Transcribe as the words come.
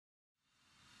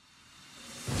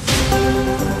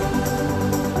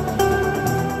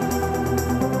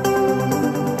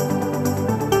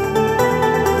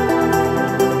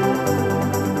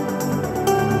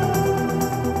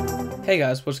Hey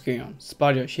guys, what's going on?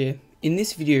 Spider here. In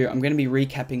this video, I'm going to be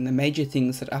recapping the major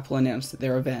things that Apple announced at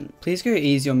their event. Please go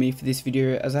easy on me for this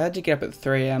video as I had to get up at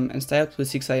 3 AM and stay up till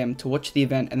 6 AM to watch the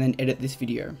event and then edit this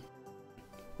video.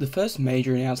 The first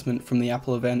major announcement from the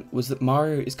Apple event was that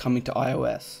Mario is coming to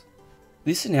iOS.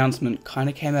 This announcement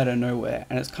kinda came out of nowhere,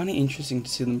 and it's kinda interesting to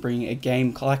see them bringing a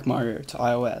game like Mario to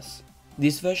iOS.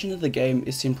 This version of the game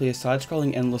is simply a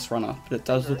side-scrolling endless runner, but it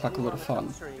does look like a lot of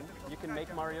fun. You can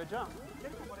make Mario jump,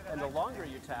 and the longer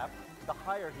you tap, the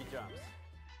higher he jumps.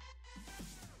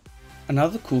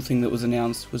 Another cool thing that was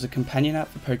announced was a companion app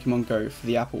for Pokemon Go for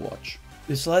the Apple Watch.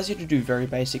 This allows you to do very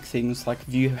basic things like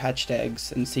view hatched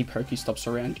eggs and see Pokestops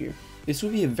around you. This will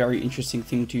be a very interesting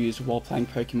thing to use while playing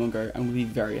Pokemon Go and will be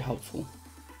very helpful.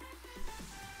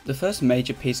 The first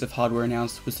major piece of hardware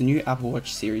announced was the new Apple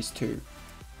Watch Series 2.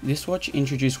 This watch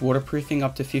introduced waterproofing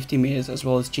up to 50 meters as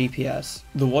well as GPS.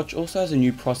 The watch also has a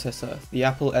new processor, the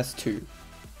Apple S2.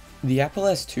 The Apple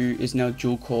S2 is now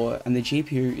dual core and the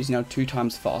GPU is now 2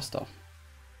 times faster.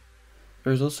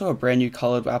 There is also a brand new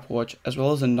coloured Apple Watch as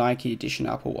well as a Nike edition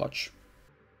Apple Watch.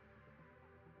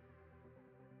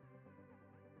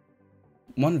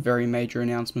 One very major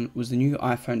announcement was the new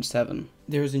iPhone 7.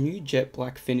 There is a new jet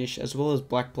black finish as well as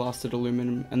black blasted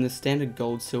aluminum and the standard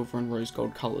gold, silver and rose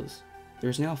gold colours. There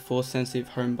is now a force sensitive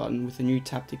home button with a new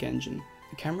Taptic engine.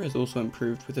 The camera is also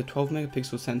improved with a 12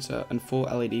 megapixel sensor and 4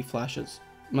 LED flashes.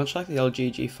 Much like the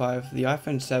LG G5, the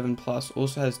iPhone 7 Plus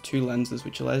also has 2 lenses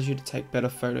which allows you to take better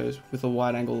photos with a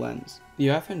wide angle lens. The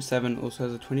iPhone 7 also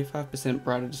has a 25%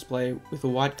 brighter display with a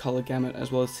wide colour gamut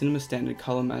as well as cinema standard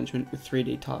colour management with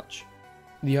 3D touch.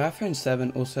 The iPhone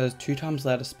 7 also has 2 times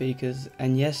louder speakers,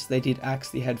 and yes, they did axe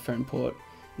the headphone port.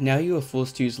 Now you are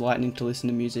forced to use Lightning to listen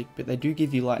to music, but they do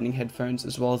give you Lightning headphones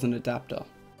as well as an adapter.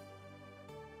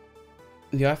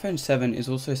 The iPhone 7 is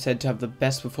also said to have the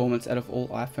best performance out of all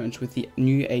iPhones with the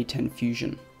new A10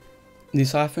 Fusion.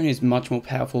 This iPhone is much more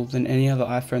powerful than any other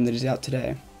iPhone that is out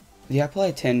today. The Apple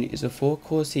A10 is a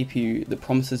 4-core CPU that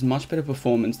promises much better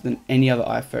performance than any other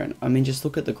iPhone. I mean, just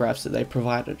look at the graphs that they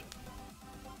provided.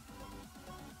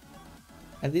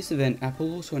 At this event,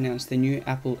 Apple also announced their new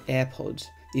Apple AirPods.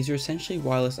 These are essentially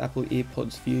wireless Apple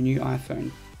earpods for your new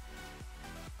iPhone.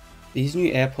 These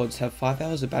new AirPods have 5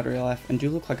 hours of battery life and do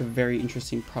look like a very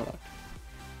interesting product.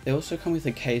 They also come with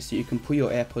a case that you can put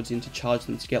your AirPods in to charge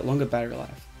them to get longer battery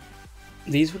life.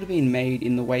 These would have been made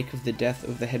in the wake of the death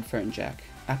of the headphone jack.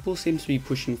 Apple seems to be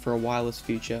pushing for a wireless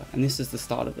future, and this is the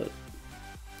start of it.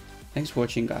 Thanks for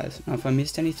watching guys. Now if I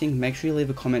missed anything, make sure you leave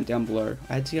a comment down below.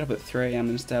 I had to get up at 3 AM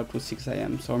and stay up till 6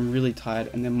 AM, so I'm really tired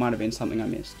and there might have been something I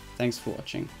missed. Thanks for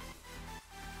watching.